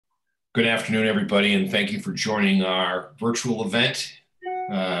Good afternoon, everybody, and thank you for joining our virtual event.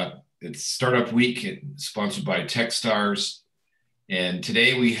 It's Startup Week, sponsored by Techstars. And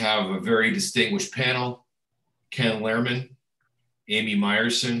today we have a very distinguished panel: Ken Lehrman, Amy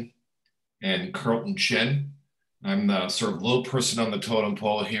Meyerson, and Carlton Chen. I'm the sort of low person on the totem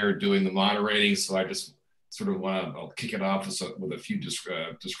pole here doing the moderating, so I just sort of I'll kick it off with a few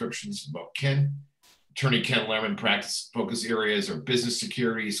descriptions about Ken. Attorney Ken Lehrman focus areas are business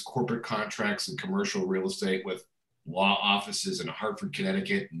securities, corporate contracts, and commercial real estate with law offices in Hartford,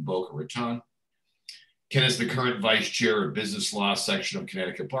 Connecticut, and Boca Raton. Ken is the current vice chair of business law section of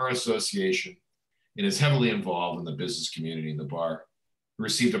Connecticut Bar Association and is heavily involved in the business community in the bar. He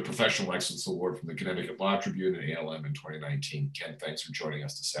received a Professional Excellence Award from the Connecticut Law Tribune and ALM in 2019. Ken, thanks for joining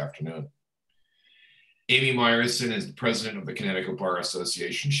us this afternoon. Amy Meyerson is the president of the Connecticut Bar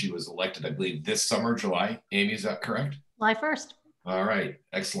Association. She was elected, I believe, this summer, July. Amy, is that correct? July 1st. All right,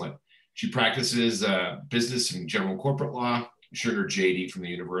 excellent. She practices business and general corporate law. She earned her JD from the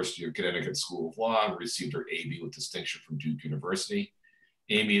University of Connecticut School of Law and received her AB with distinction from Duke University.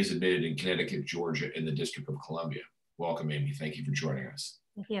 Amy is admitted in Connecticut, Georgia, in the District of Columbia. Welcome, Amy. Thank you for joining us.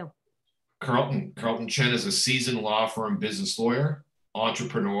 Thank you. Carlton Chen is a seasoned law firm business lawyer,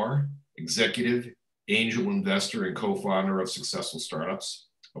 entrepreneur, executive, angel investor, and co-founder of successful startups,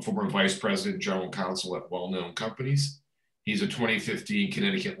 a former vice president, general counsel at well-known companies. He's a 2015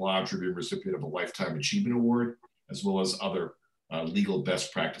 Connecticut Law Tribune recipient of a Lifetime Achievement Award, as well as other Legal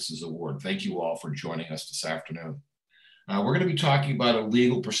Best Practices Award. Thank you all for joining us this afternoon. We're going to be talking about a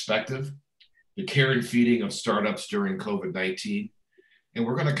legal perspective, the care and feeding of startups during COVID-19, and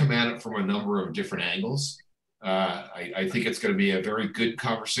we're going to come at it from a number of different angles. I think it's going to be a very good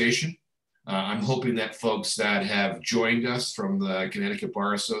conversation. I'm hoping that folks that have joined us from the Connecticut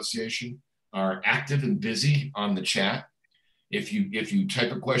Bar Association are active and busy on the chat. If you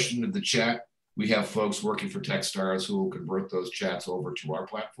type a question into the chat, we have folks working for Techstars who will convert those chats over to our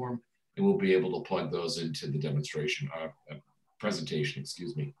platform, and we'll be able to plug those into the demonstration, presentation,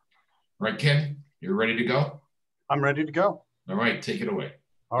 excuse me. All right, Ken, you're ready to go? I'm ready to go. All right, take it away.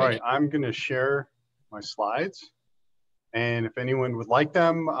 All right, I'm going to share my slides, and if anyone would like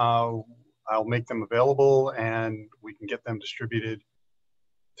them, I'll make them available and we can get them distributed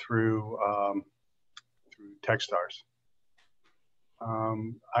through Techstars.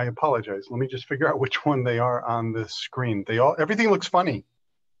 I apologize. Let me just figure out which one they are on the screen. Everything looks funny.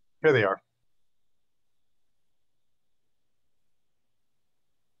 Here they are.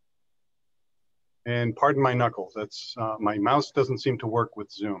 And pardon my knuckles. That's my mouse doesn't seem to work with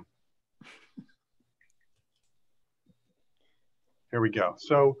Zoom. Here we go.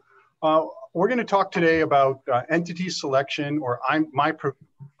 So we're going to talk today about entity selection, or my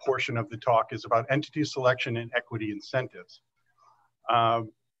portion of the talk is about entity selection and equity incentives.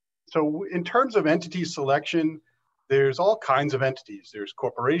 So in terms of entity selection, there's all kinds of entities. There's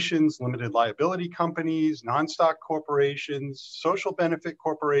corporations, limited liability companies, non-stock corporations, social benefit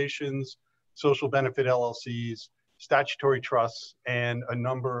corporations, social benefit LLCs, statutory trusts, and a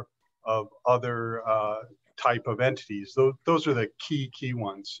number of other type of entities. Those are the key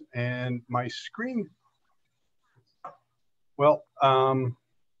ones. And my screen, well,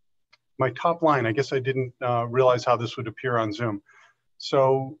 my top line, I guess I didn't realize how this would appear on Zoom.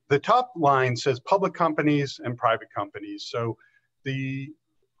 So the top line says public companies and private companies. So in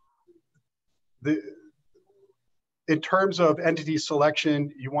terms of entity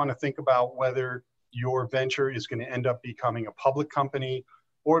selection, you want to think about whether your venture is going to end up becoming a public company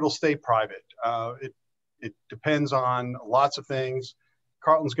or it'll stay private. It depends on lots of things.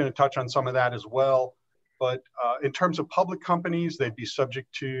 Carlton's going to touch on some of that as well. But in terms of public companies, they'd be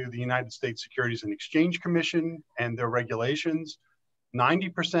subject to the United States Securities and Exchange Commission and their regulations.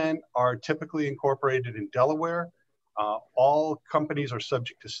 90% are typically incorporated in Delaware. All companies are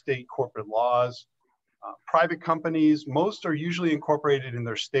subject to state corporate laws. Private companies, most are usually incorporated in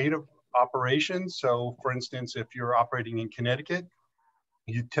their state of operations. So for instance, if you're operating in Connecticut,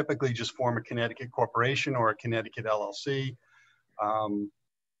 you typically just form a Connecticut corporation or a Connecticut LLC.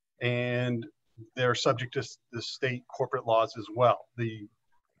 And they're subject to the state corporate laws as well, the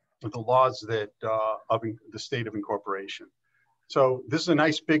laws that of the state of incorporation. So this is a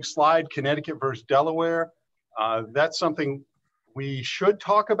nice big slide, Connecticut versus Delaware. That's something we should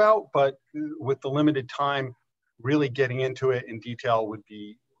talk about, but with the limited time, really getting into it in detail would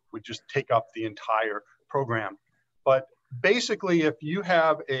just take up the entire program. But basically, if you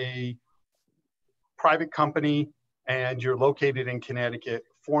have a private company and you're located in Connecticut,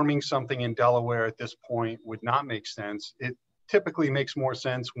 forming something in Delaware at this point would not make sense. It typically makes more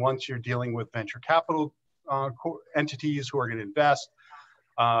sense once you're dealing with venture capital entities who are going to invest.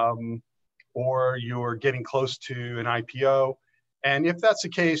 or you're getting close to an IPO. And if that's the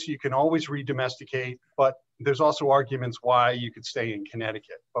case, you can always redomesticate, but there's also arguments why you could stay in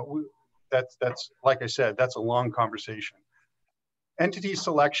Connecticut. But that's like I said, that's a long conversation. Entity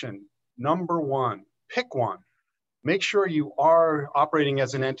selection, number one, pick one. Make sure you are operating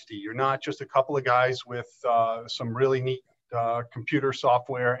as an entity. You're not just a couple of guys with some really neat computer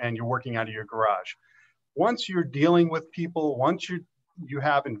software and you're working out of your garage. Once you're dealing with people, once you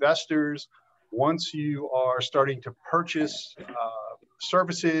have investors, once you are starting to purchase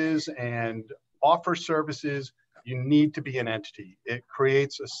services and offer services, you need to be an entity. It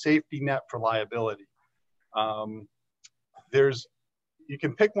creates a safety net for liability. You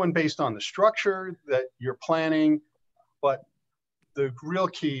can pick one based on the structure that you're planning, but the real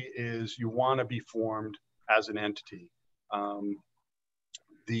key is you want to be formed as an entity. All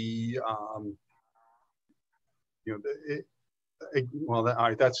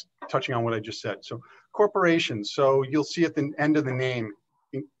right, that's touching on what I just said. So corporations, so you'll see at the end of the name,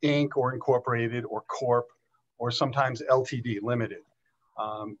 Inc. or Incorporated or Corp, or sometimes LTD, Limited.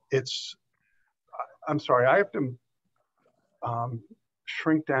 I'm sorry, I have to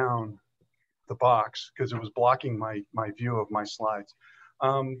shrink down the box because it was blocking my view of my slides.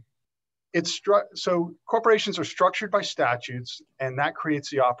 So corporations are structured by statutes, and that creates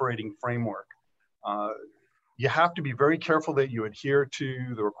the operating framework. You have to be very careful that you adhere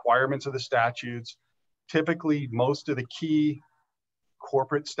to the requirements of the statutes. Typically, most of the key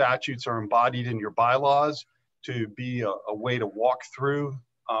corporate statutes are embodied in your bylaws to be a way to walk through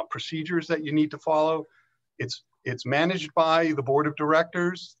procedures that you need to follow. It's managed by the board of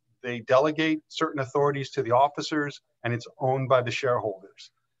directors. They delegate certain authorities to the officers, and it's owned by the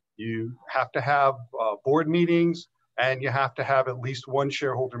shareholders. You have to have board meetings, and you have to have at least one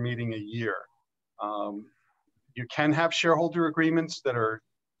shareholder meeting a year. You can have shareholder agreements that are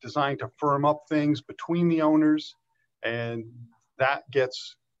designed to firm up things between the owners, and that can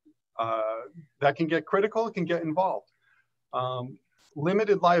get critical, it can get involved.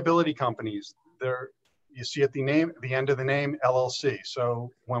 Limited liability companies, you see at the end of the name, LLC.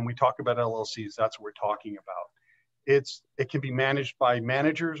 So when we talk about LLCs, that's what we're talking about. It can be managed by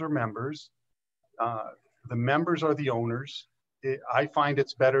managers or members. The members are the owners. I find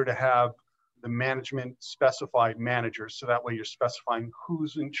it's better to have the management specified managers, so that way you're specifying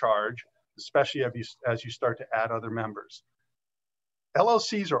who's in charge, especially as you start to add other members.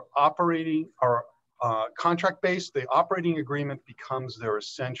 LLCs are contract-based. The operating agreement becomes their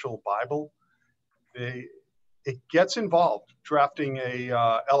essential Bible. It gets involved drafting a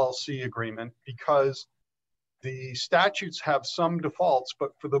LLC agreement because the statutes have some defaults,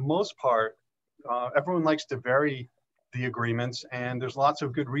 but for the most part, everyone likes to vary the agreements, and there's lots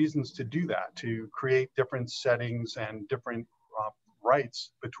of good reasons to do that, to create different settings and different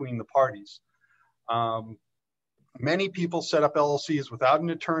rights between the parties. Many people set up LLCs without an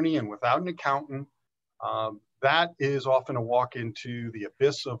attorney and without an accountant. That is often a walk into the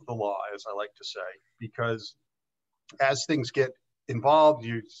abyss of the law, as I like to say, because as things get involved,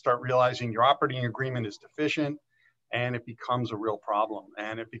 you start realizing your operating agreement is deficient, and it becomes a real problem.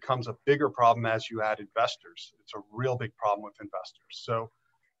 And it becomes a bigger problem as you add investors. It's a real big problem with investors. So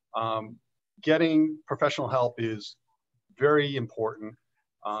getting professional help is very important.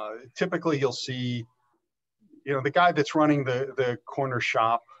 Typically, you'll see, the guy that's running the corner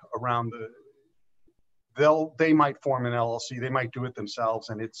shop around they might form an LLC. They might do it themselves,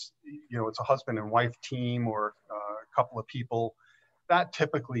 and it's a husband and wife team or a couple of people. That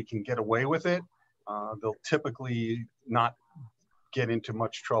typically can get away with it. They'll typically not get into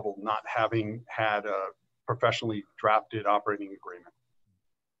much trouble not having had a professionally drafted operating agreement.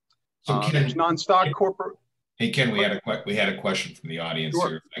 So Ken, there's non-stock corporate. Hey Ken, we had a question from the audience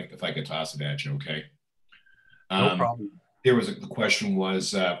Sure. here. If I could toss it at you, okay? No problem. The question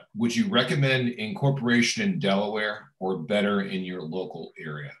was, would you recommend incorporation in Delaware or better in your local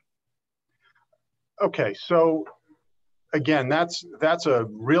area? Okay, so again, that's a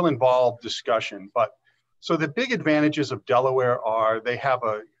real involved discussion. But so the big advantages of Delaware are they have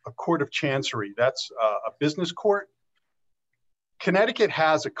a court of chancery. That's a business court. Connecticut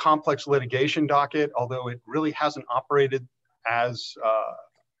has a complex litigation docket, although it really hasn't operated as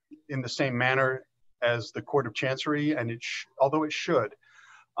in the same manner as the Court of Chancery, and although it should.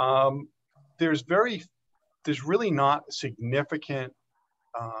 There's really not significant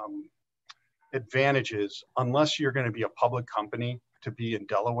advantages unless you're going to be a public company to be in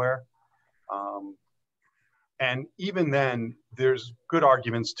Delaware. And even then, there's good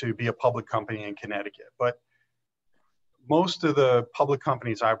arguments to be a public company in Connecticut. But most of the public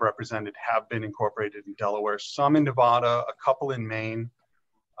companies I've represented have been incorporated in Delaware, some in Nevada, a couple in Maine.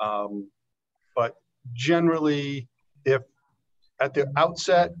 But generally, if at the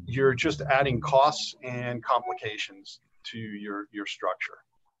outset, you're just adding costs and complications to your structure.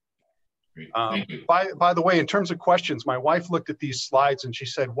 Great. Thank you. By the way, in terms of questions, my wife looked at these slides and she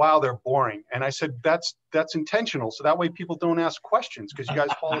said, "Wow, they're boring." And I said, "That's intentional, so that way people don't ask questions because you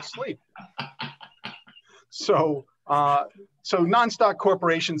guys fall asleep." So, non-stock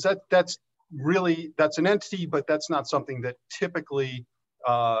corporations, that's an entity, but that's not something that typically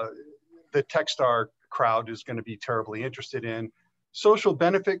the Techstar crowd is going to be terribly interested in. Social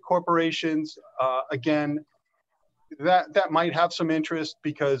benefit corporations, again, that might have some interest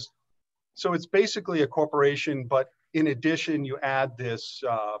because, so it's basically a corporation, but in addition, you add this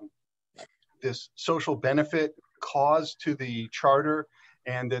social benefit cause to the charter,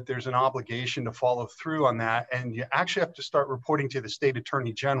 and that there's an obligation to follow through on that. And you actually have to start reporting to the state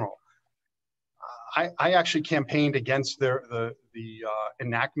attorney general. I actually campaigned against the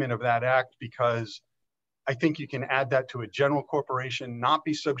enactment of that act because I think you can add that to a general corporation, not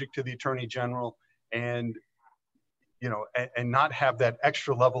be subject to the attorney general, and and not have that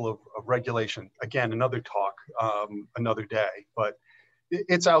extra level of regulation. Again, another talk, another day, but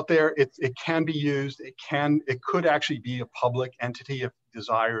it's out there. It can be used. It could actually be a public entity if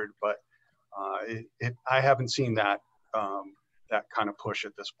desired, but I haven't seen that kind of push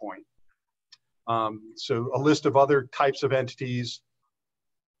at this point. So a list of other types of entities,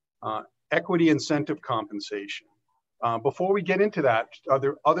 equity incentive compensation. Before we get into that, are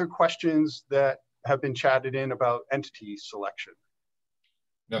there other questions that have been chatted in about entity selection?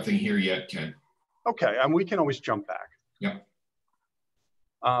 Nothing here yet, Ken. Okay, and we can always jump back. Yeah.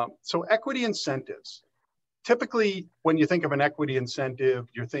 So equity incentives. Typically, when you think of an equity incentive,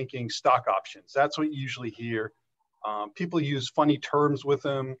 you're thinking stock options. That's what you usually hear. People use funny terms with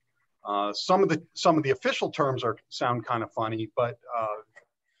them. Some of the official terms sound kind of funny, but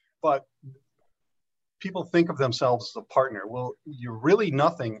people think of themselves as a partner. Well, you're really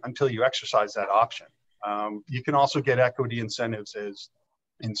nothing until you exercise that option. You can also get equity incentives as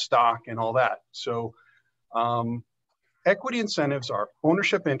in stock and all that. So equity incentives are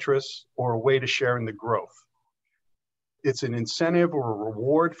ownership interests or a way to share in the growth. It's an incentive or a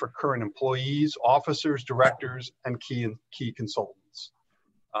reward for current employees, officers, directors, and key consultants.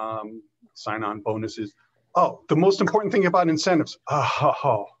 Sign-on bonuses. Oh, the most important thing about incentives.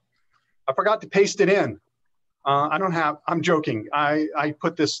 Oh, I forgot to paste it in. I'm joking. I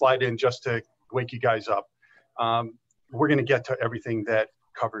put this slide in just to wake you guys up. We're going to get to everything that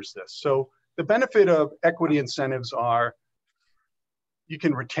covers this. So the benefit of equity incentives are you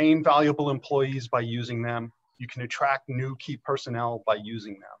can retain valuable employees by using them. You can attract new key personnel by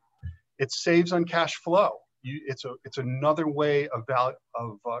using them. It saves on cash flow. It's another way of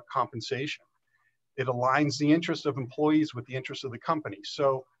compensation. It aligns the interests of employees with the interests of the company.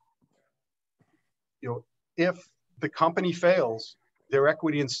 So, if the company fails, their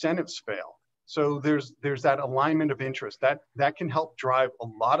equity incentives fail. So there's that alignment of interest that can help drive a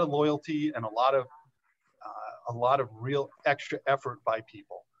lot of loyalty and a lot of real extra effort by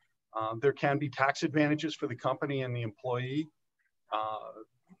people. There can be tax advantages for the company and the employee.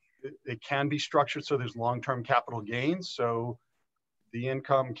 It can be structured so there's long-term capital gains. So the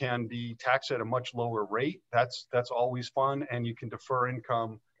income can be taxed at a much lower rate. That's always fun, and you can defer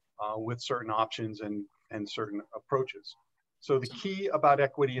income with certain options and certain approaches. So the key about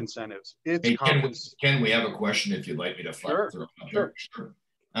equity incentives, Ken, we have a question if you'd like me to throw it up there. Sure.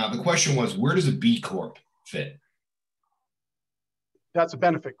 The question was, where does a B Corp fit? That's a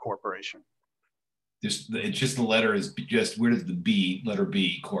benefit corporation. It's just the letter is just, where does the letter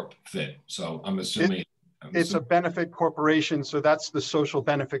B Corp fit? So I'm assuming it's a benefit corporation. So that's the social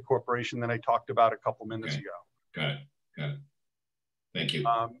benefit corporation that I talked about a couple minutes ago. Got it. Thank you.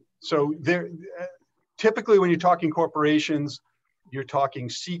 So typically when you're talking corporations, you're talking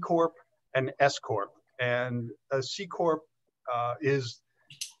C Corp and S Corp. And a C Corp is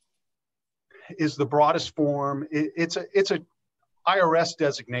the broadest form. It's a IRS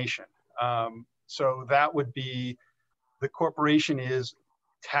designation. So that would be, the corporation is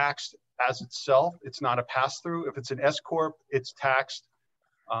taxed as itself. It's not a pass-through. If it's an S Corp, it's taxed.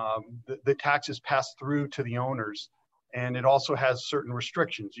 The tax is passed through to the owners. And it also has certain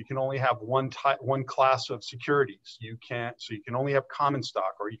restrictions. You can only have one class of securities. So you can only have common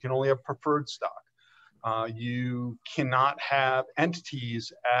stock, or you can only have preferred stock. You cannot have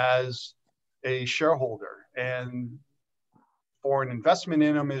entities as a shareholder, and foreign investment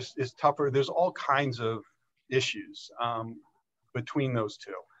in them is tougher. There's all kinds of issues between those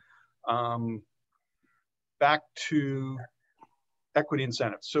two. Back to equity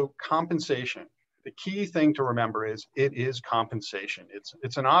incentives. So compensation. The key thing to remember is it is compensation.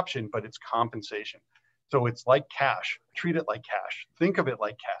 It's an option, but it's compensation. So it's like cash. Treat it like cash. Think of it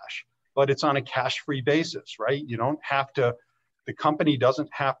like cash, but it's on a cash-free basis, right? You don't have to, the company doesn't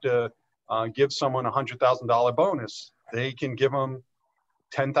have to give someone a $100,000 bonus. They can give them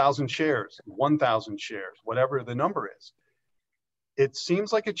 10,000 shares, 1,000 shares, whatever the number is. It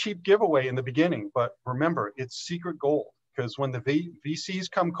seems like a cheap giveaway in the beginning, but remember, it's secret gold, because when the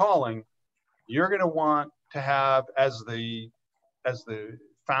VCs come calling, you're going to want to have, as the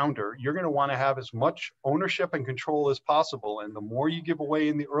founder, you're going to want to have as much ownership and control as possible. And the more you give away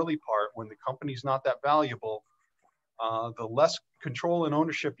in the early part, when the company's not that valuable, the less control and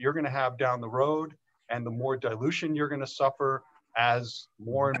ownership you're going to have down the road, and the more dilution you're going to suffer as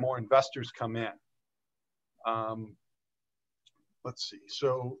more and more investors come in. Let's see.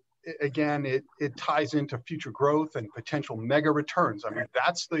 So again, it ties into future growth and potential mega returns. I mean,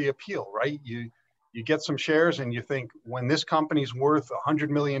 that's the appeal, right? You get some shares and you think, when this company's worth $100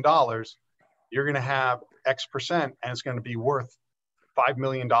 million, you're going to have X percent, and it's going to be worth $5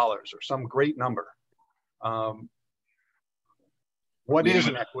 million or some great number. What is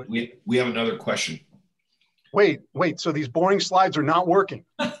an equity? We have another question. Wait. So these boring slides are not working.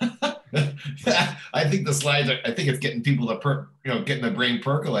 I think the slides are, I think it's getting people to getting the brain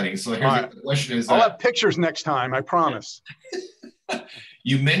percolating. So here's the question is, I'll have pictures next time, I promise.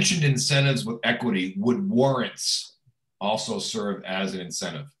 You mentioned incentives with equity. Would warrants also serve as an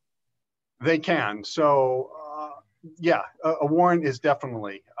incentive? They can. So yeah, a warrant is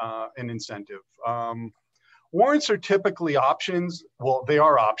definitely an incentive. Warrants are typically options. Well, they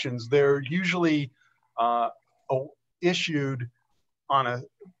are options. They're usually issued on a,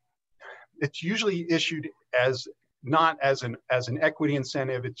 it's usually issued as not as an equity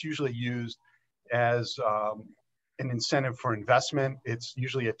incentive. It's usually used as an incentive for investment. It's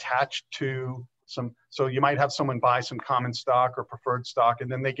usually attached to some, so you might have someone buy some common stock or preferred stock,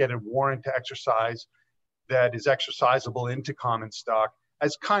 and then they get a warrant to exercise that is exercisable into common stock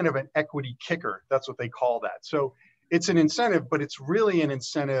as kind of an equity kicker. That's what they call that. So it's an incentive, but it's really an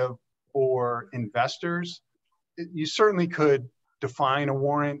incentive for investors. You certainly could define a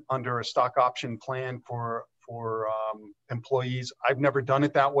warrant under a stock option plan for employees. I've never done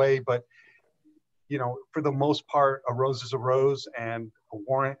it that way, but for the most part, a rose is a rose, and a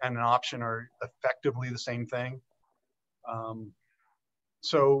warrant and an option are effectively the same thing.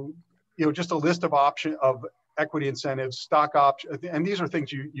 So, just a list of equity incentives, stock options, and these are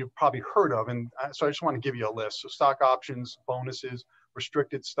things you've probably heard of. And so I just want to give you a list. So stock options, bonuses,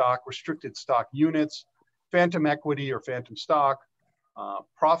 restricted stock units, phantom equity or phantom stock,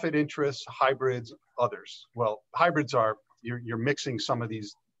 profit interests, hybrids, others. Well, hybrids are, you're mixing some of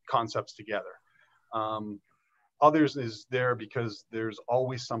these concepts together. Others is there because there's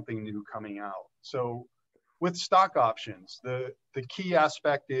always something new coming out. So with stock options, the key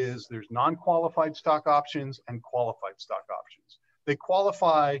aspect is there's non-qualified stock options and qualified stock options. They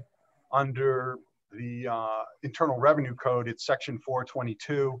qualify under the Internal Revenue Code. It's section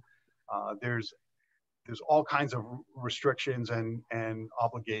 422. There's all kinds of restrictions and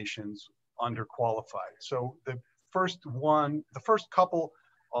obligations under qualified. So the first couple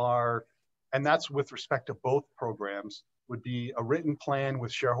are, and that's with respect to both programs, would be a written plan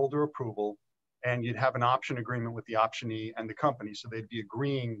with shareholder approval, and you'd have an option agreement with the optionee and the company. So they'd be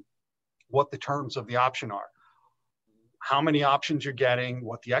agreeing what the terms of the option are, how many options you're getting,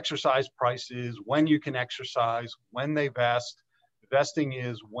 what the exercise price is, when you can exercise, when they vest. Vesting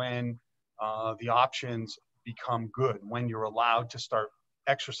is when the options become good, when you're allowed to start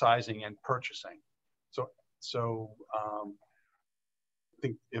exercising and purchasing. So I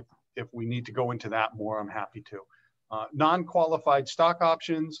think if we need to go into that more, I'm happy to. Non-qualified stock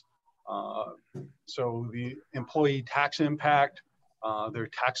options. So the employee tax impact, they're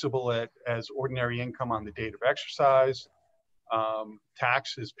taxable as ordinary income on the date of exercise.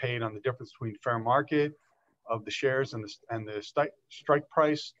 Tax is paid on the difference between fair market of the shares and the strike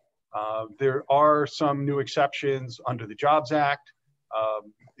price. There are some new exceptions under the Jobs Act.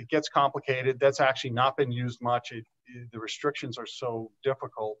 It gets complicated. That's actually not been used much. The restrictions are so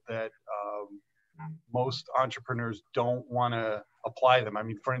difficult that most entrepreneurs don't want to apply them. I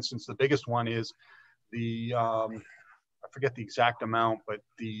mean, for instance, the biggest one is I forget the exact amount, but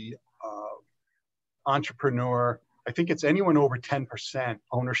the entrepreneur, I think it's anyone over 10%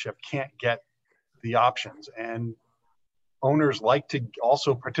 ownership can't get the options. And owners like to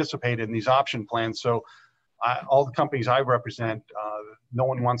also participate in these option plans. So all the companies I represent, no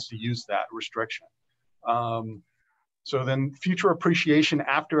one wants to use that restriction. So then future appreciation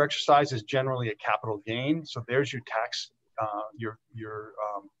after exercise is generally a capital gain. So there's your tax,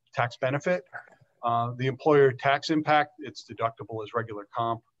 tax benefit. The employer tax impact, it's deductible as regular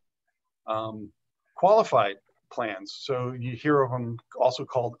comp. Qualified plans, so you hear of them also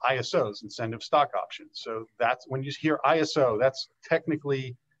called ISOs, incentive stock options. So that's when you hear ISO, that's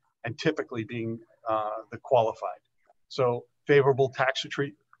technically and typically being the qualified. So favorable tax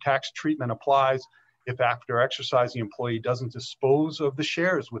treatment applies if after exercise the employee doesn't dispose of the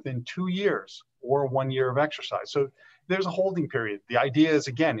shares within 2 years or 1 year of exercise. So there's a holding period. The idea is,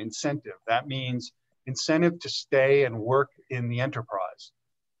 again, incentive. That means incentive to stay and work in the enterprise.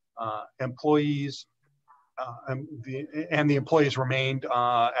 Employees and the employees remained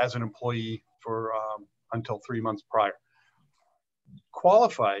as an employee for until 3 months prior.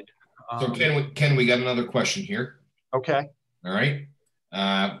 Qualified. So Ken, we got another question here. Okay. All right.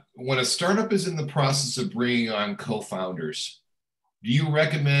 When a startup is in the process of bringing on co-founders, do you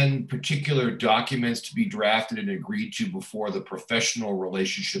recommend particular documents to be drafted and agreed to before the professional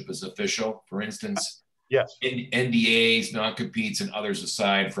relationship is official? For instance, yes. NDAs, non-competes, and others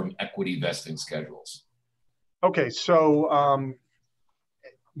aside from equity vesting schedules. Okay, so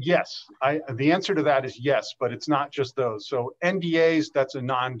yes, the answer to that is yes, but it's not just those. So NDAs, that's a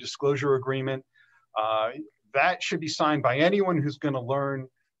non-disclosure agreement. That should be signed by anyone who's going to learn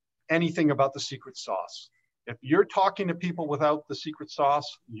anything about the secret sauce. If you're talking to people without the secret sauce,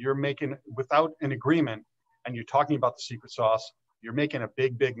 you're making, without an agreement, and you're talking about the secret sauce, you're making a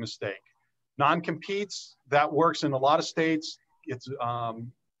big, big mistake. Non-competes, that works in a lot of states. It's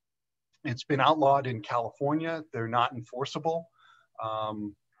been outlawed in California. They're not enforceable.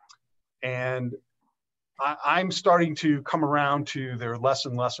 And I'm starting to come around to they're less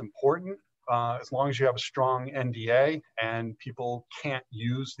and less important as long as you have a strong NDA and people can't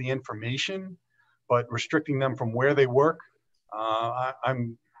use the information, but restricting them from where they work,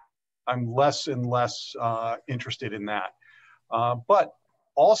 I'm less and less interested in that. But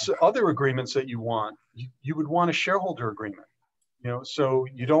also other agreements that you want, you would want a shareholder agreement. You know, so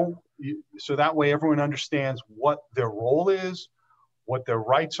so that way everyone understands what their role is, what their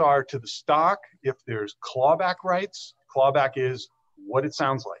rights are to the stock. If there's clawback rights, clawback is what it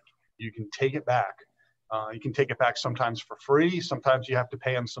sounds like. You can take it back. You can take it back sometimes for free. Sometimes you have to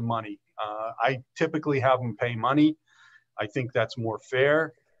pay them some money. I typically have them pay money. I think that's more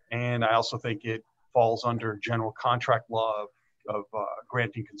fair. And I also think it falls under general contract law of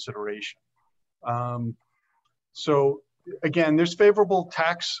granting consideration. So again, there's favorable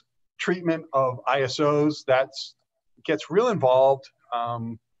tax treatment of ISOs. That gets real involved,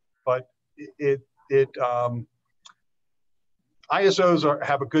 but ISOs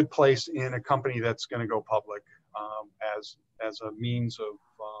have a good place in a company that's going to go public as a means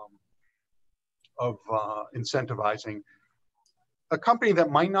of incentivizing. A company that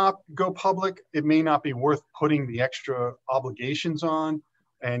might not go public, it may not be worth putting the extra obligations on,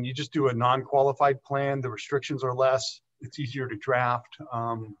 and you just do a non-qualified plan. The restrictions are less. It's easier to draft.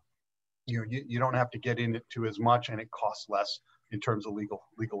 You don't have to get into as much, and it costs less in terms of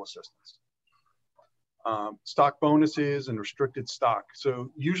legal assistance. Stock bonuses and restricted stock.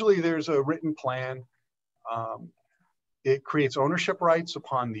 So usually there's a written plan. It creates ownership rights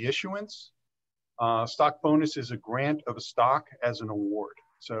upon the issuance. Stock bonus is a grant of a stock as an award.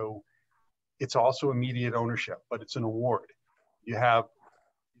 So it's also immediate ownership, but it's an award.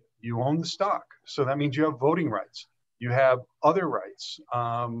 You own the stock. So that means you have voting rights. You have other rights,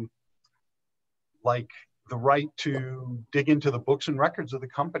 like the right to dig into the books and records of the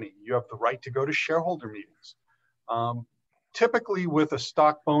company. You have the right to go to shareholder meetings. Typically with a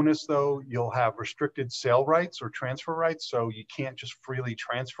stock bonus though, you'll have restricted sale rights or transfer rights. So you can't just freely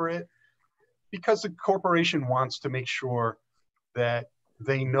transfer it because the corporation wants to make sure that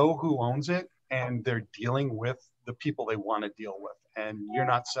they know who owns it and they're dealing with the people they want to deal with. And you're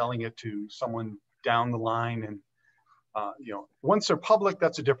not selling it to someone down the line. And once they're public,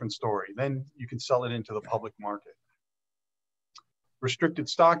 that's a different story. Then you can sell it into the public market. Restricted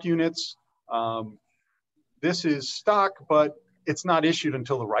stock units. This is stock, but it's not issued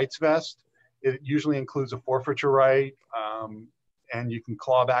until the rights vest. It usually includes a forfeiture right, and you can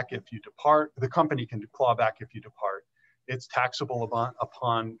claw back if you depart. The company can claw back if you depart. It's taxable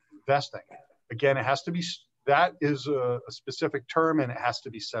upon vesting. Again, it has to be, that is a specific term, and it has to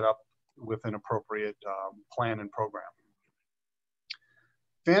be set up with an appropriate plan and program.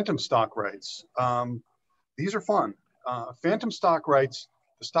 Phantom stock rights. These are fun. Phantom stock rights,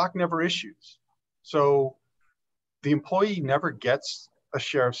 the stock never issues. So the employee never gets a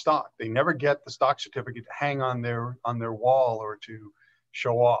share of stock. They never get the stock certificate to hang on their wall or to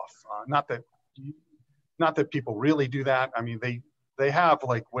show off. Not that people really do that. I mean, they have,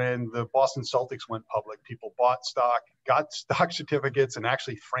 like when the Boston Celtics went public, people bought stock, got stock certificates, and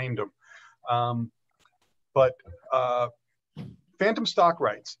actually framed them. But phantom stock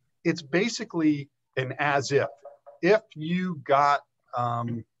rights, it's basically an as if. If you got a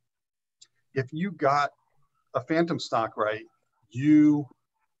phantom stock right, you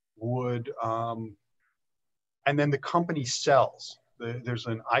would, and then the company sells. There's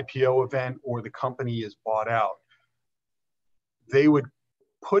an IPO event or the company is bought out. They would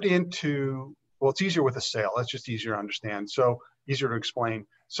put into, well, it's easier with a sale. That's just easier to understand. So easier to explain.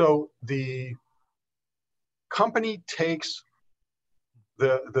 So the company takes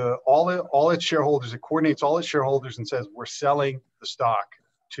all its shareholders, it coordinates all its shareholders and says, we're selling the stock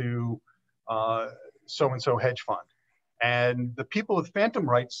to so-and-so hedge fund. And the people with phantom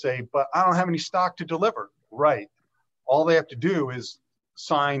rights say, but I don't have any stock to deliver. Right. All they have to do is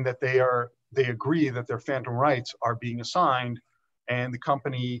sign that they agree that their phantom rights are being assigned, and the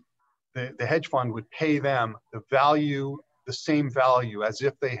company, the hedge fund would pay them the same value as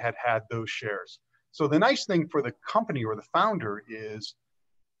if they had those shares. So the nice thing for the company or the founder is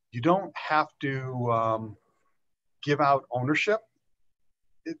you don't have to give out ownership.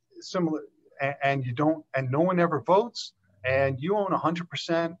 It's similar, and no one ever votes, and you own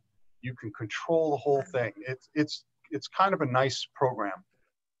 100%. You can control the whole thing. It's kind of a nice program.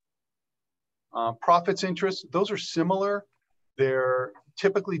 Profits interest, those are similar. They're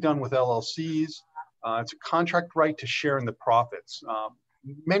typically done with LLCs. It's a contract right to share in the profits.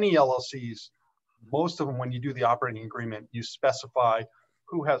 Many LLCs, most of them, when you do the operating agreement, you specify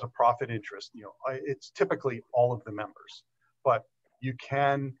who has a profit interest. It's typically all of the members, but you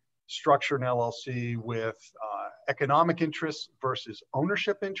can structure an LLC with economic interests versus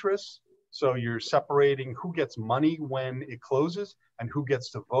ownership interests. So you're separating who gets money when it closes and who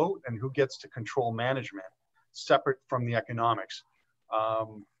gets to vote and who gets to control management, separate from the economics.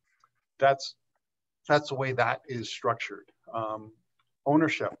 That's the way that is structured.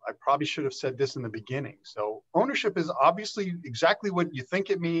 Ownership, I probably should have said this in the beginning. So ownership is obviously exactly what you think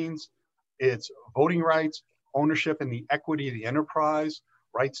it means. It's voting rights, ownership in the equity of the enterprise,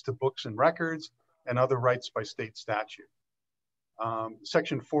 rights to books and records, and other rights by state statute.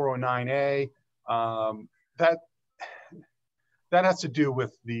 Section 409A, that has to do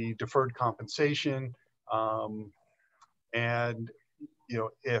with the deferred compensation. And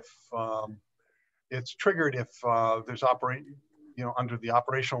if it's triggered if there's under the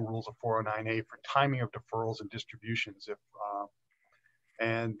operational rules of 409A for timing of deferrals and distributions,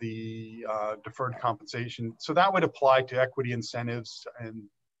 and the deferred compensation. So that would apply to equity incentives,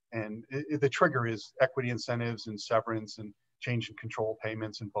 and the trigger is equity incentives and severance and change in control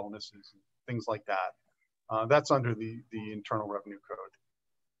payments and bonuses and things like that. That's under the Internal Revenue Code.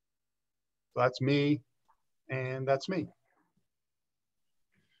 So that's me, and that's me.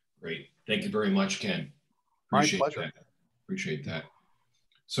 Great. Thank you very much, Ken. Appreciate My pleasure. That. Appreciate that.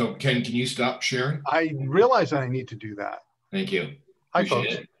 So, Ken, can you stop sharing? I realize that I need to do that. Thank you. Hi,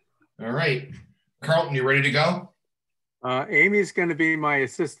 folks. It. All right. Carlton, you ready to go? Amy's going to be my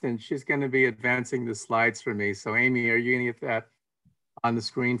assistant. She's going to be advancing the slides for me. So, Amy, are you going to get that on the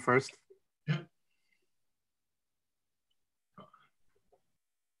screen first? Yeah.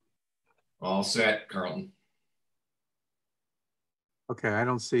 All set, Carlton. Okay, I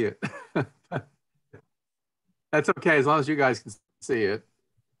don't see it. That's okay, as long as you guys can see it.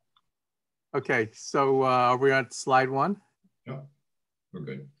 Okay, so are we on slide one? Yeah, we're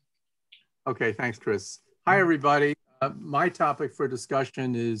good. Okay, thanks, Chris. Hi, everybody. My topic for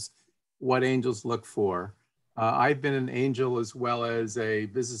discussion is what angels look for. I've been an angel as well as a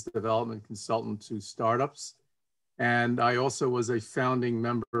business development consultant to startups. And I also was a founding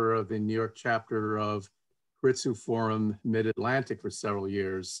member of the New York chapter of Keiretsu Forum Mid-Atlantic for several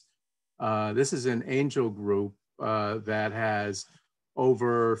years. This is an angel group that has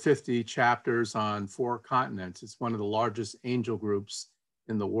over 50 chapters on 4 continents. It's one of the largest angel groups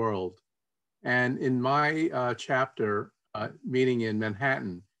in the world. And in my chapter meeting in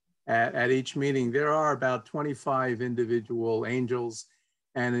Manhattan, at each meeting, there are about 25 individual angels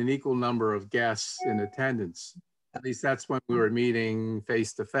and an equal number of guests in attendance. At least that's when we were meeting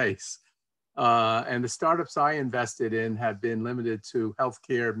face to face. And the startups I invested in have been limited to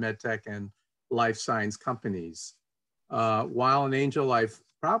healthcare, medtech, and life science companies. While an angel, I've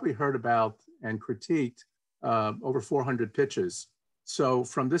probably heard about and critiqued over 400 pitches. So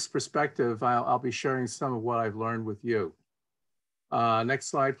from this perspective, I'll be sharing some of what I've learned with you. Next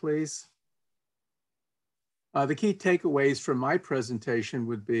slide, please. The key takeaways from my presentation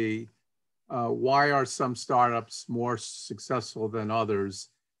would be why are some startups more successful than others?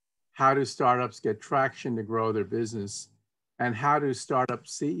 How do startups get traction to grow their business? And how do startup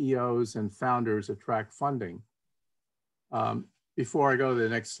CEOs and founders attract funding? before I go to the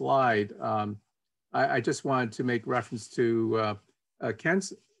next slide, I just wanted to make reference to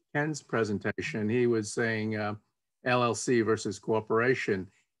Ken's presentation. He was saying LLC versus corporation.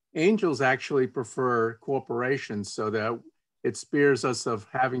 Angels actually prefer corporations so that it spares us of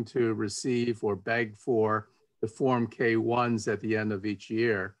having to receive or beg for the Form K-1s at the end of each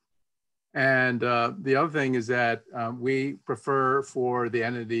year. And the other thing is that we prefer for the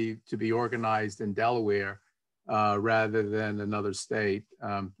entity to be organized in Delaware rather than another state,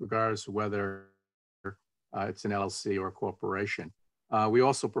 regardless of whether it's an LLC or a corporation. We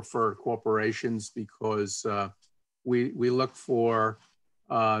also prefer corporations because we look for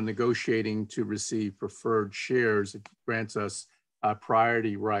negotiating to receive preferred shares. It grants us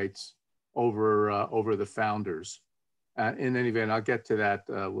priority rights over the founders. In any event, I'll get to that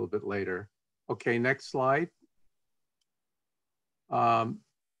a little bit later. Okay, next slide.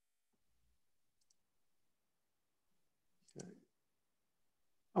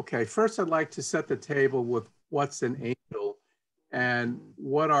 Okay, first I'd like to set the table with what's an angel and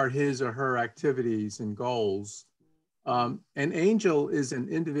what are his or her activities and goals. An angel is an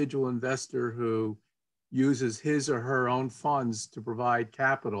individual investor who uses his or her own funds to provide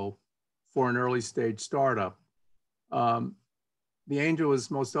capital for an early stage startup. The angel is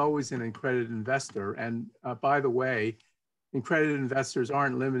most always an accredited investor. And by the way, accredited investors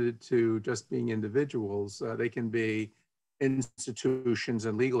aren't limited to just being individuals. They can be institutions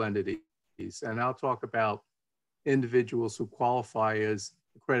and legal entities. And I'll talk about individuals who qualify as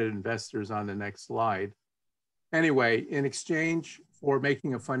accredited investors on the next slide. Anyway, in exchange for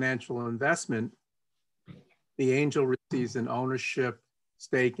making a financial investment, the angel receives an ownership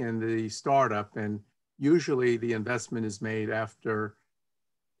stake in the startup, and usually the investment is made after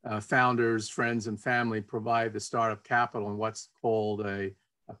founders, friends, and family provide the startup capital in what's called a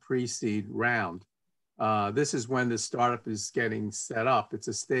pre-seed round. This is when the startup is getting set up. It's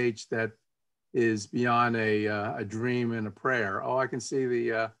a stage that is beyond a dream and a prayer. Oh, I can see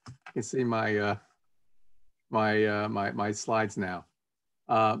my my slides now.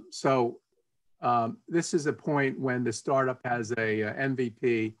 This is a point when the startup has a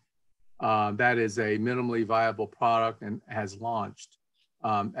MVP that is a minimally viable product and has launched.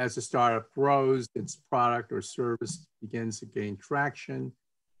 As the startup grows, its product or service begins to gain traction.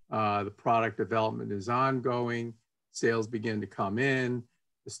 The product development is ongoing. Sales begin to come in.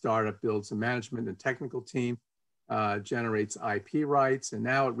 The startup builds a management and technical team, generates IP rights, and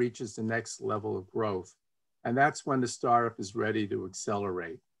now it reaches the next level of growth. And that's when the startup is ready to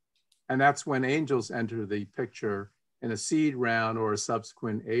accelerate. And that's when angels enter the picture in a seed round or a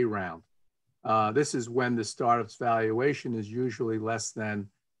subsequent A round. This is when the startup's valuation is usually less than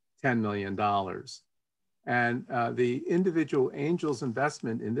 $10 million. And the individual angel's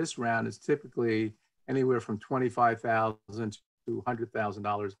investment in this round is typically anywhere from $25,000 to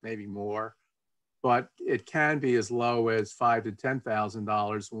 $100,000, maybe more. But it can be as low as $5,000 to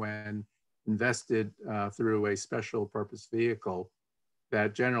 $10,000 when invested through a special purpose vehicle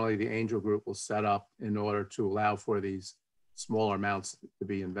that generally the angel group will set up in order to allow for these smaller amounts to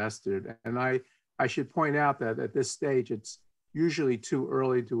be invested. And I should point out that at this stage, it's usually too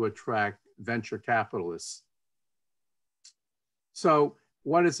early to attract venture capitalists. So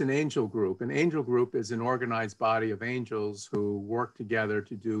what is an angel group? An angel group is an organized body of angels who work together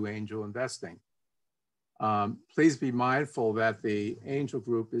to do angel investing. Please be mindful that the angel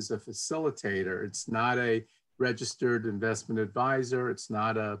group is a facilitator. It's not a registered investment advisor. It's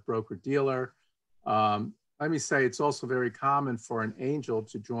not a broker dealer. Let me say it's also very common for an angel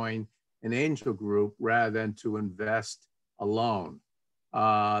to join an angel group rather than to invest alone.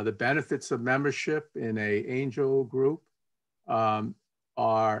 The benefits of membership in an angel group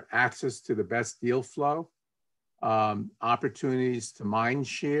are access to the best deal flow, opportunities to mind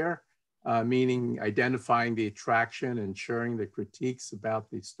share, meaning identifying the attraction and sharing the critiques about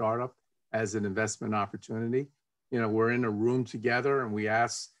the startup as an investment opportunity. You know, we're in a room together and we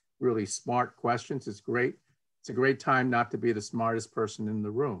ask really smart questions. It's great. It's a great time not to be the smartest person in the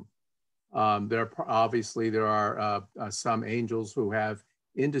room. Obviously, there are some angels who have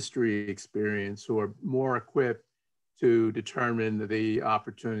industry experience who are more equipped to determine the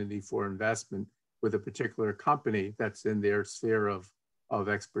opportunity for investment with a particular company that's in their sphere of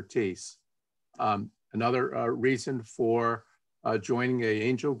expertise. Another reason for joining an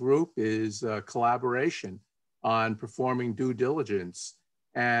angel group is collaboration on performing due diligence.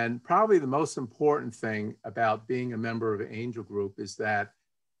 And probably the most important thing about being a member of an angel group is that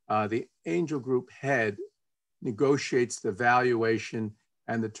the angel group head negotiates the valuation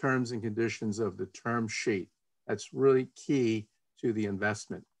and the terms and conditions of the term sheet. That's really key to the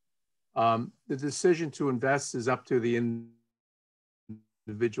investment. The decision to invest is up to the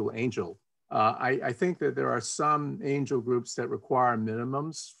individual angel. I think that there are some angel groups that require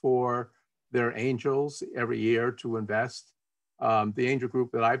minimums for their angels every year to invest. The angel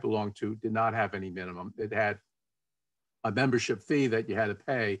group that I belong to did not have any minimum. It had a membership fee that you had to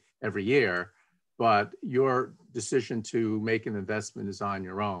pay every year, but your decision to make an investment is on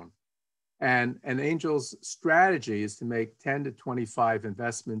your own. And an angel's strategy is to make 10 to 25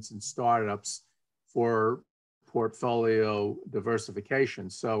 investments in startups for portfolio diversification.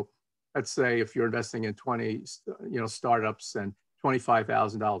 So let's say if you're investing in 20 startups and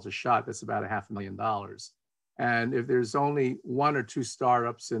 $25,000 a shot, that's about $500,000. And if there's only one or two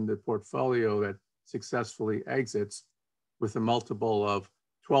startups in the portfolio that successfully exits with a multiple of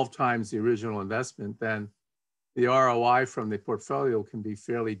 12 times the original investment, then the ROI from the portfolio can be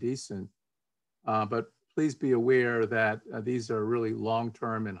fairly decent. But please be aware that these are really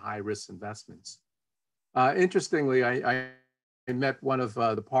long-term and high-risk investments. Interestingly, I met one of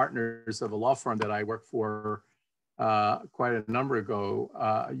the partners of a law firm that I worked for quite a number of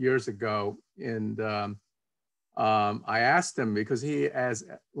years ago, and I asked him because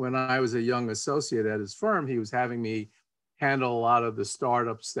when I was a young associate at his firm, he was having me handle a lot of the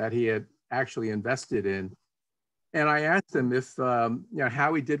startups that he had actually invested in. And I asked him if,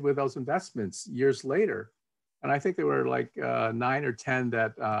 how he did with those investments years later. And I think there were like 9 or 10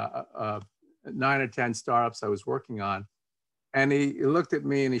 startups I was working on. And he looked at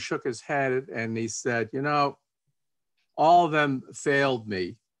me and he shook his head and he said, all of them failed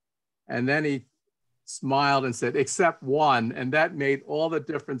me. And then he smiled and said, except one. And that made all the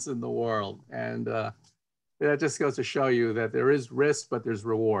difference in the world. And that just goes to show you that there is risk, but there's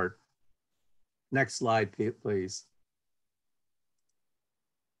reward. Next slide, please.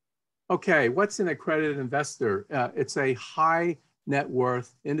 Okay, what's an accredited investor? It's a high net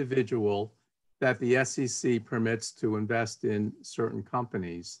worth individual that the SEC permits to invest in certain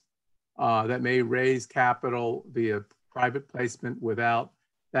companies that may raise capital via private placement without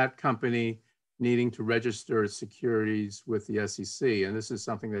that company needing to register its securities with the SEC. And this is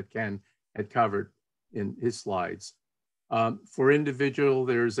something that Ken had covered in his slides. For individual,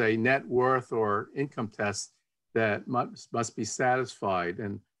 there's a net worth or income test that must be satisfied.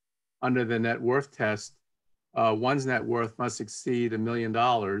 And under the net worth test, one's net worth must exceed $1 million,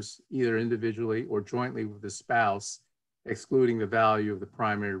 either individually or jointly with the spouse, excluding the value of the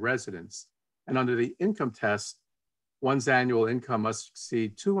primary residence. And under the income test, one's annual income must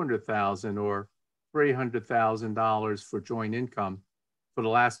exceed $200,000 or $300,000 for joint income for the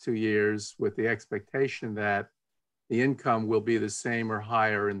last 2 years, with the expectation that the income will be the same or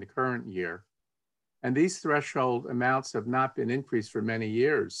higher in the current year. And these threshold amounts have not been increased for many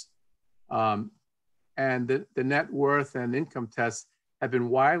years. And the net worth and income tests have been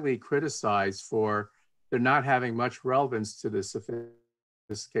widely criticized for their not having much relevance to the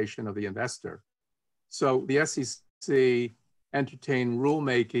sophistication of the investor. So the SEC entertained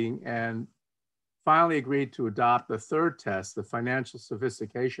rulemaking and finally agreed to adopt the third test, the financial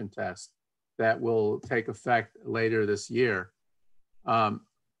sophistication test, that will take effect later this year. The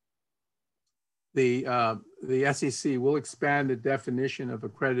SEC will expand the definition of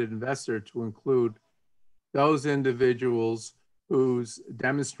accredited investor to include those individuals whose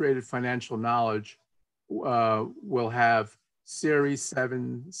demonstrated financial knowledge will have Series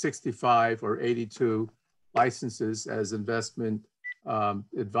 765 or 82 licenses as investment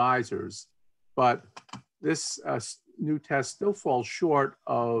advisors. But this new test still falls short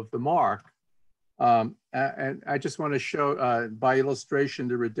of the mark. And I just want to show by illustration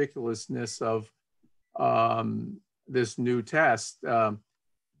the ridiculousness of this new test.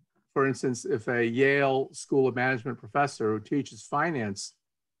 For instance, if a Yale School of Management professor who teaches finance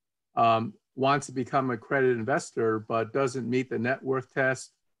wants to become an accredited investor but doesn't meet the net worth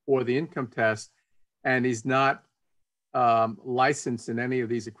test or the income test, and he's not licensed in any of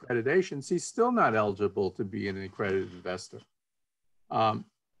these accreditations, he's still not eligible to be an accredited investor.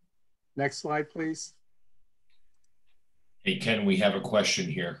 Next slide, please. Hey, Ken, we have a question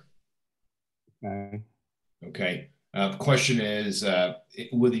here. Okay. The question is,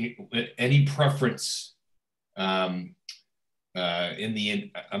 with any preference I'm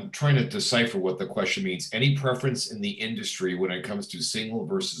trying to decipher what the question means. Any preference in the industry when it comes to single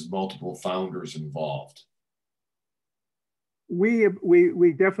versus multiple founders involved? We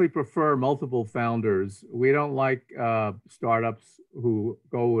definitely prefer multiple founders. We don't like startups who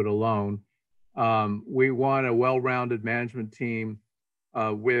go it alone. We want a well-rounded management team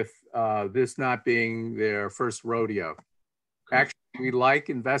with this not being their first rodeo. Actually, we like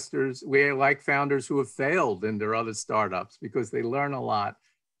founders who have failed in their other startups because they learn a lot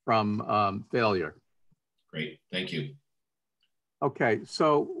from failure. Great, thank you. Okay,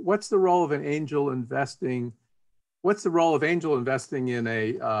 so what's the role of an angel investing? What's the role of angel investing in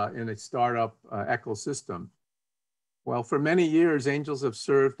a startup ecosystem? Well, for many years, angels have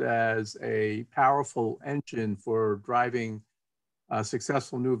served as a powerful engine for driving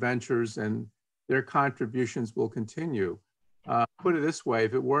successful new ventures, and their contributions will continue. Put it this way,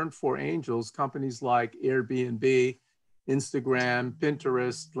 if it weren't for angels, companies like Airbnb, Instagram,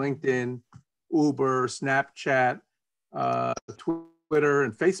 Pinterest, LinkedIn, Uber, Snapchat, Twitter,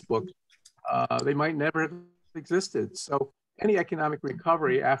 and Facebook, they might never have existed. So any economic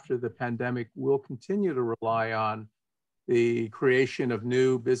recovery after the pandemic will continue to rely on the creation of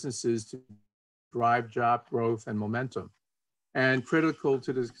new businesses to drive job growth and momentum. And critical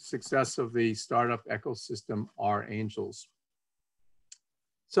to the success of the startup ecosystem are angels.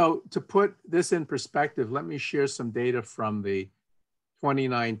 So to put this in perspective, let me share some data from the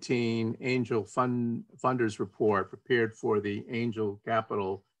 2019 Angel Funders Report prepared for the Angel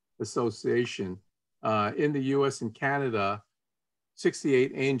Capital Association. In the US and Canada,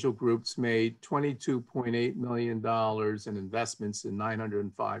 68 angel groups made $22.8 million in investments in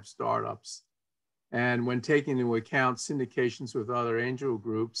 905 startups. And when taking into account syndications with other angel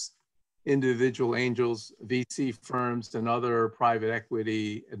groups, individual angels, VC firms, and other private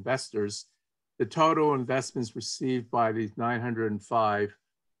equity investors, the total investments received by these 905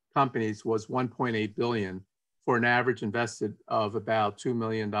 companies was 1.8 billion for an average invested of about $2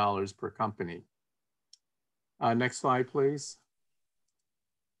 million per company. Next slide, please.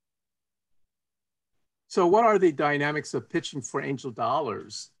 So what are the dynamics of pitching for angel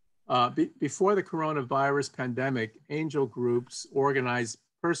dollars? Before the coronavirus pandemic, angel groups organized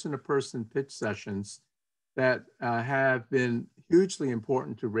person-to-person pitch sessions that have been hugely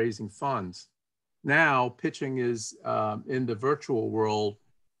important to raising funds. Now, pitching is in the virtual world,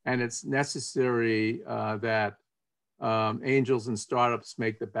 and it's necessary that angels and startups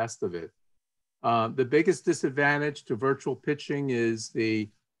make the best of it. The biggest disadvantage to virtual pitching is the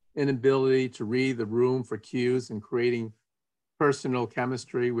inability to read the room for cues and creating personal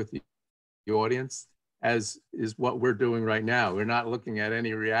chemistry with the audience, as is what we're doing right now. We're not looking at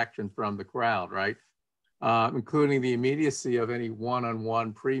any reaction from the crowd, right? Including the immediacy of any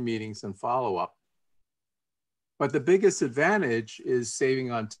one-on-one pre-meetings and follow-up. But the biggest advantage is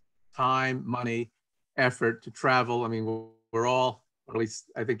saving on time, money, effort to travel. I mean, we're all, or at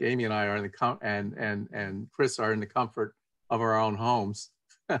least I think Amy and I are in the, and Chris are in the comfort of our own homes.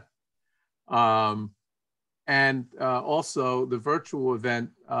 Also, the virtual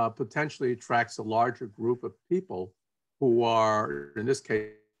event potentially attracts a larger group of people who are, in this case,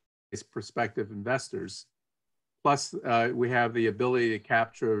 prospective investors. Plus, we have the ability to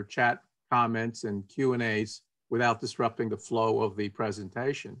capture chat comments and Q&As without disrupting the flow of the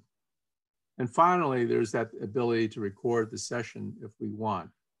presentation. And finally, there's that ability to record the session if we want.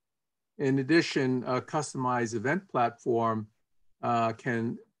 In addition, a customized event platform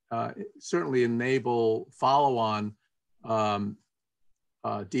can certainly enable follow-on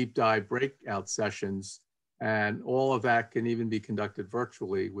deep dive breakout sessions, and all of that can even be conducted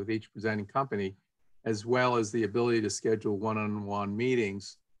virtually with each presenting company, as well as the ability to schedule one-on-one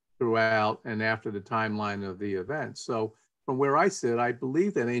meetings throughout and after the timeline of the event. So from where I sit, I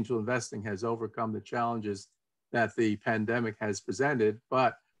believe that angel investing has overcome the challenges that the pandemic has presented,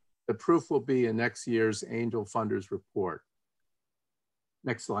 but the proof will be in next year's Angel Funders Report.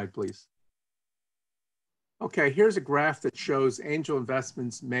 Next slide, please. Okay, here's a graph that shows angel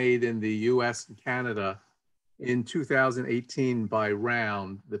investments made in the US and Canada in 2018 by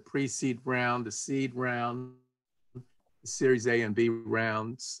round, the pre-seed round, the seed round, the Series A and B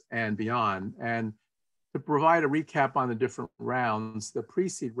rounds, and beyond. And to provide a recap on the different rounds, the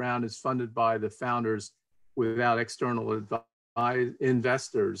pre-seed round is funded by the founders without external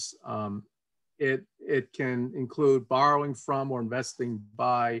investors. It can include borrowing from or investing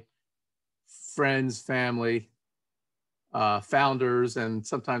by friends, family, founders, and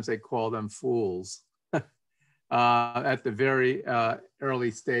sometimes they call them fools at the very early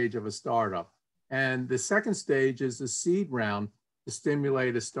stage of a startup. And the second stage is the seed round to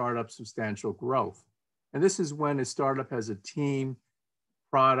stimulate a startup's substantial growth. And this is when a startup has a team,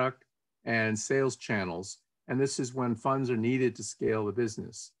 product, and sales channels. And this is when funds are needed to scale the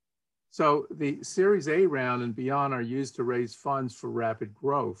business. So the Series A round and beyond are used to raise funds for rapid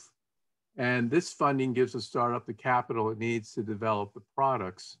growth. And this funding gives a startup the capital it needs to develop the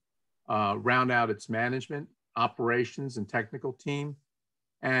products, round out its management, operations, and technical team,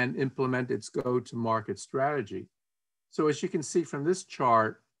 and implement its go-to-market strategy. So as you can see from this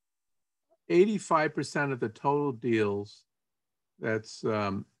chart, 85% of the total deals, that's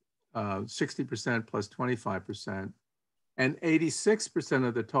 60% plus 25%, And 86%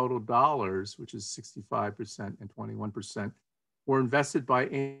 of the total dollars, which is 65% and 21%, were invested by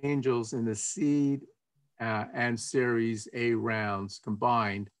angels in the seed and Series A rounds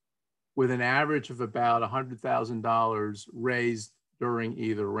combined, with an average of about $100,000 raised during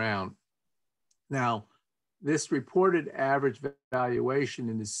either round. Now, this reported average valuation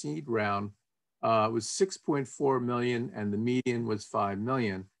in the seed round was 6.4 million, and the median was 5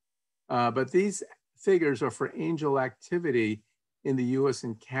 million. But these figures are for angel activity in the US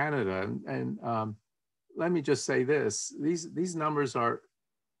and Canada. And let me just say this, these numbers are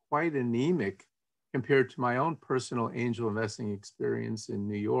quite anemic compared to my own personal angel investing experience in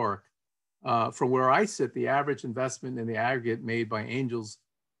New York. From where I sit, the average investment in the aggregate made by angels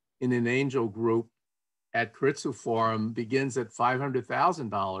in an angel group at Keiretsu Forum begins at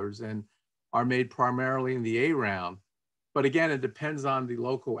 $500,000 and are made primarily in the A round. But again, it depends on the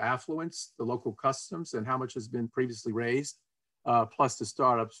local affluence, the local customs, and how much has been previously raised, plus the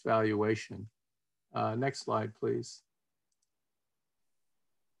startup's valuation. Next slide, please.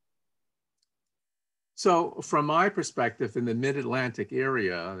 So from my perspective in the mid-Atlantic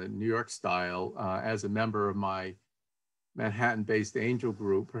area, New York style, as a member of my Manhattan-based angel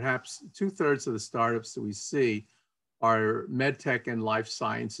group, perhaps 2/3 of the startups that we see are medtech and life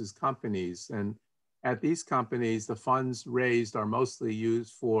sciences companies. And at these companies, the funds raised are mostly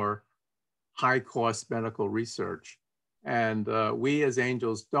used for high-cost medical research. And we as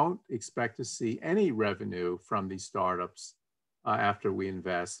angels don't expect to see any revenue from these startups after we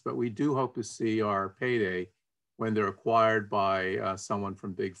invest, but we do hope to see our payday when they're acquired by someone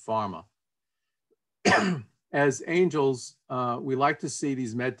from big pharma. As angels, we like to see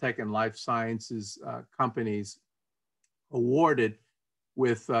these medtech and life sciences companies awarded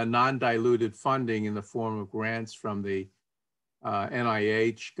with non-diluted funding in the form of grants from the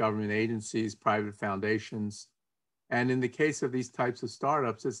NIH, government agencies, private foundations. And in the case of these types of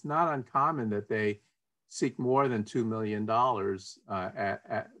startups, it's not uncommon that they seek more than $2 million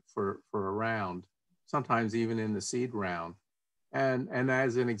for a round, sometimes even in the seed round. And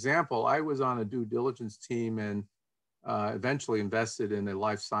as an example, I was on a due diligence team and eventually invested in a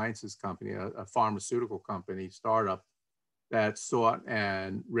life sciences company, a pharmaceutical company startup that sought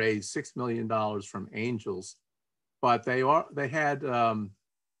and raised $6 million from angels. But they had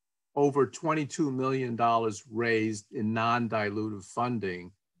over $22 million raised in non-dilutive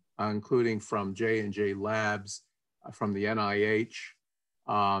funding, including from J&J Labs, from the NIH.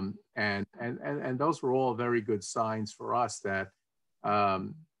 And those were all very good signs for us that, at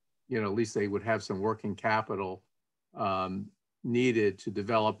least they would have some working capital needed to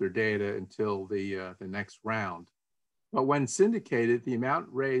develop their data until the next round. But when syndicated, the amount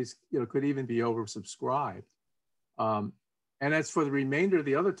raised, could even be oversubscribed. And as for the remainder of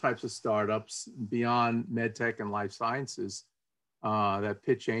the other types of startups beyond medtech and life sciences that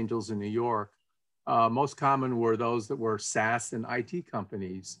pitch angels in New York, most common were those that were SaaS and IT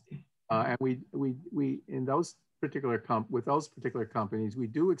companies. And we in those particular with those particular companies, we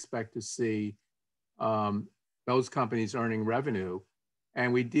do expect to see those companies earning revenue.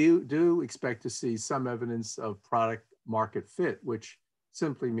 And we do expect to see some evidence of product market fit, which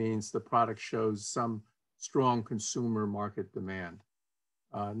simply means the product shows some strong consumer market demand.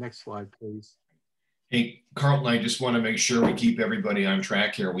 Next slide, please. Hey, Carlton, I just want to make sure we keep everybody on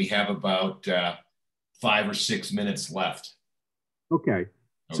track here. We have about 5 or 6 minutes left. Okay.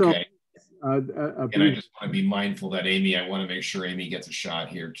 Okay. So, and I just want to be mindful that Amy, I want to make sure Amy gets a shot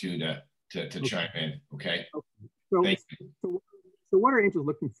here too to chime in. Okay. So, thank you. So what are angels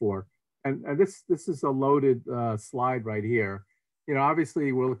looking for? And this is a loaded slide right here.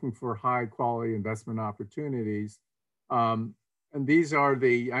 Obviously we're looking for high quality investment opportunities. And these are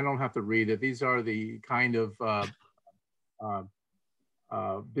I don't have to read it. These are the kind of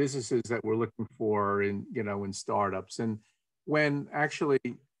businesses that we're looking for in startups. And when actually,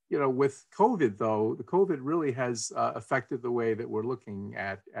 with COVID though, the COVID really has affected the way that we're looking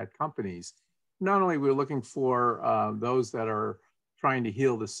at companies. Not only we're looking for those that are trying to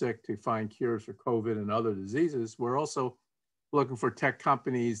heal the sick to find cures for COVID and other diseases, we're also looking for tech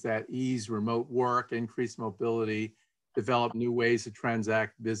companies that ease remote work, increase mobility, develop new ways to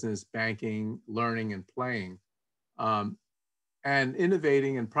transact business, banking, learning, and playing, and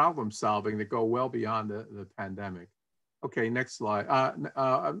innovating and problem solving that go well beyond the pandemic. Okay, next slide.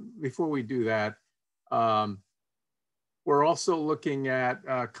 Before we do that, we're also looking at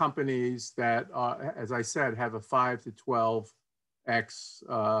companies that, as I said, have a 5 to 12x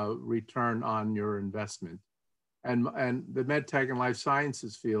return on your investment. And the medtech and life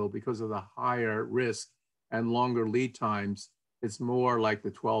sciences field, because of the higher risk and longer lead times, it's more like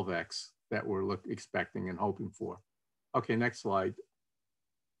the 12x that we're expecting and hoping for. Okay, next slide.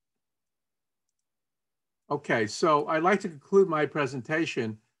 Okay, so I'd like to conclude my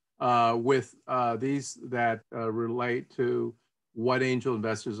presentation with these that relate to what angel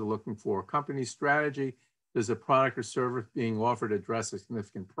investors are looking for. Company strategy: does a product or service being offered address a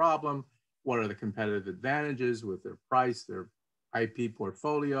significant problem? What are the competitive advantages with their price, their IP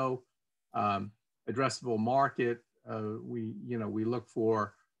portfolio? Addressable market: we look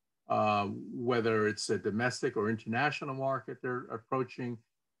for whether it's a domestic or international market they're approaching.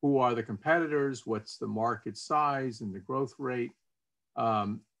 Who are the competitors? What's the market size and the growth rate?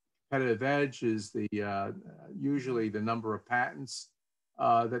 Competitive edge is the usually the number of patents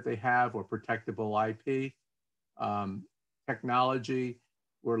that they have or protectable IP. Technology: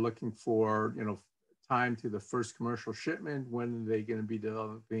 we're looking for time to the first commercial shipment. When are they going to be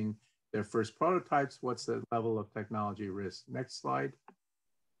developing their first prototypes? What's the level of technology risk? Next slide.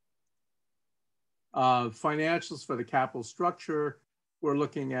 Financials for the capital structure. We're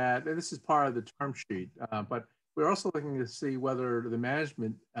looking at, and this is part of the term sheet, but we're also looking to see whether the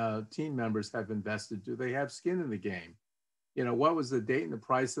management team members have invested. Do they have skin in the game? What was the date and the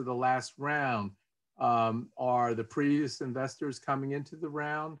price of the last round? Are the previous investors coming into the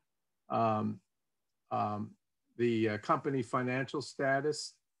round? The company financial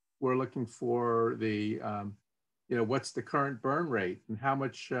status. We're looking for the, what's the current burn rate and how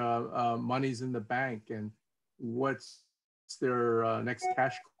much money's in the bank and what's their next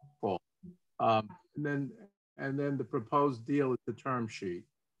cash call. And then the proposed deal is the term sheet.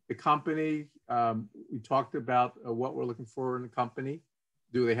 The company, we talked about what we're looking for in the company.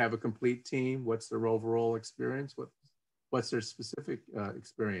 Do they have a complete team? What's their overall experience? What's their specific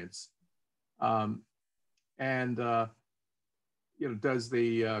experience? Does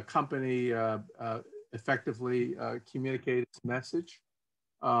the company effectively communicate its message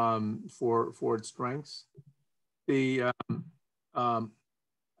for its strengths? I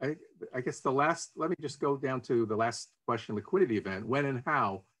guess the last, let me just go down to the last question: liquidity event, when and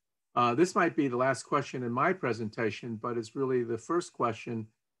how. This might be the last question in my presentation, but it's really the first question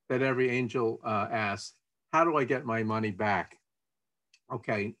that every angel asks: how do I get my money back?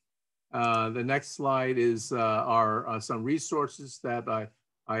 Okay, the next slide is are some resources that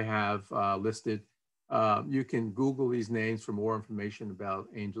I have listed. You can Google these names for more information about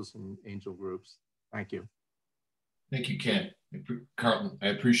angels and angel groups. Thank you. Thank you, Ken. Carlton, I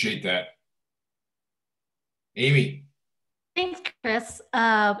appreciate that. Amy. Thanks, Chris.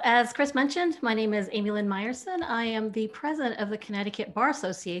 As Chris mentioned, my name is Amy Lynn Meyerson. I am the president of the Connecticut Bar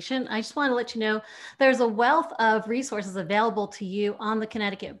Association. I just want to let you know there's a wealth of resources available to you on the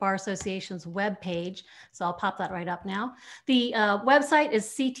Connecticut Bar Association's webpage. So I'll pop that right up now. The website is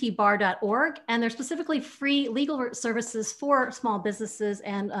ctbar.org, and there's specifically free legal services for small businesses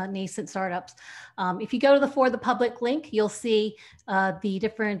and nascent startups. If you go to the For the Public link, you'll see the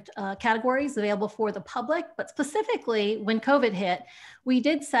different categories available for the public, but specifically when COVID hit, we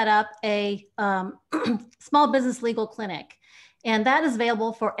did set up a small business legal clinic. And that is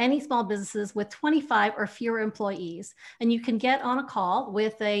available for any small businesses with 25 or fewer employees. And you can get on a call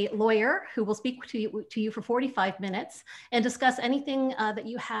with a lawyer who will speak to you for 45 minutes and discuss anything that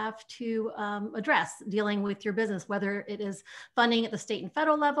you have to address dealing with your business, whether it is funding at the state and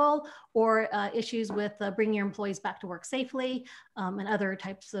federal level or issues with bringing your employees back to work safely and other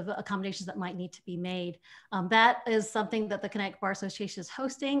types of accommodations that might need to be made. That is something that the Connecticut Bar Association is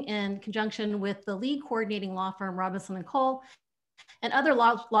hosting in conjunction with the lead coordinating law firm Robinson & Cole and other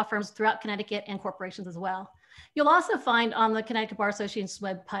law firms throughout Connecticut and corporations as well. You'll also find on the Connecticut Bar Association's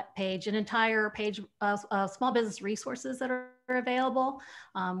web page an entire page of small business resources that are available,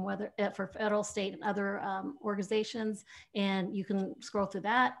 whether for federal, state, and other organizations, and you can scroll through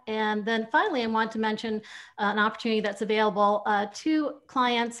that. And then finally, I want to mention an opportunity that's available to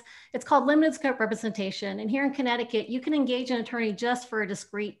clients. It's called limited scope representation. And here in Connecticut, you can engage an attorney just for a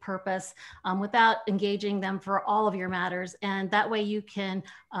discrete purpose without engaging them for all of your matters. And that way you can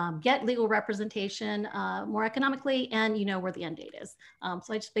get legal representation more economically, and you know where the end date is.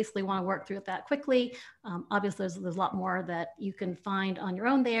 So I just basically want to work through that quickly. Obviously, there's a lot more that you can find on your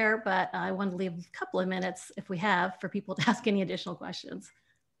own there, but I want to leave a couple of minutes, if we have, for people to ask any additional questions.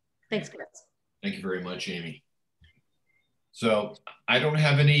 Thanks, Chris. Thank you very much, Amy. So I don't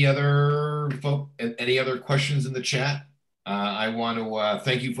have any other questions in the chat. I want to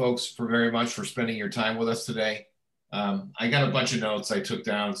thank you folks very much for spending your time with us today. I got a bunch of notes I took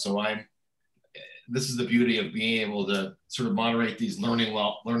down, so this is the beauty of being able to sort of moderate these learning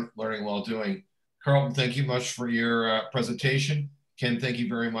while doing. Carlton, thank you much for your presentation. Ken, thank you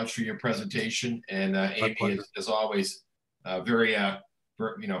very much for your presentation. And Amy, as always, very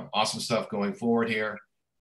awesome stuff going forward here.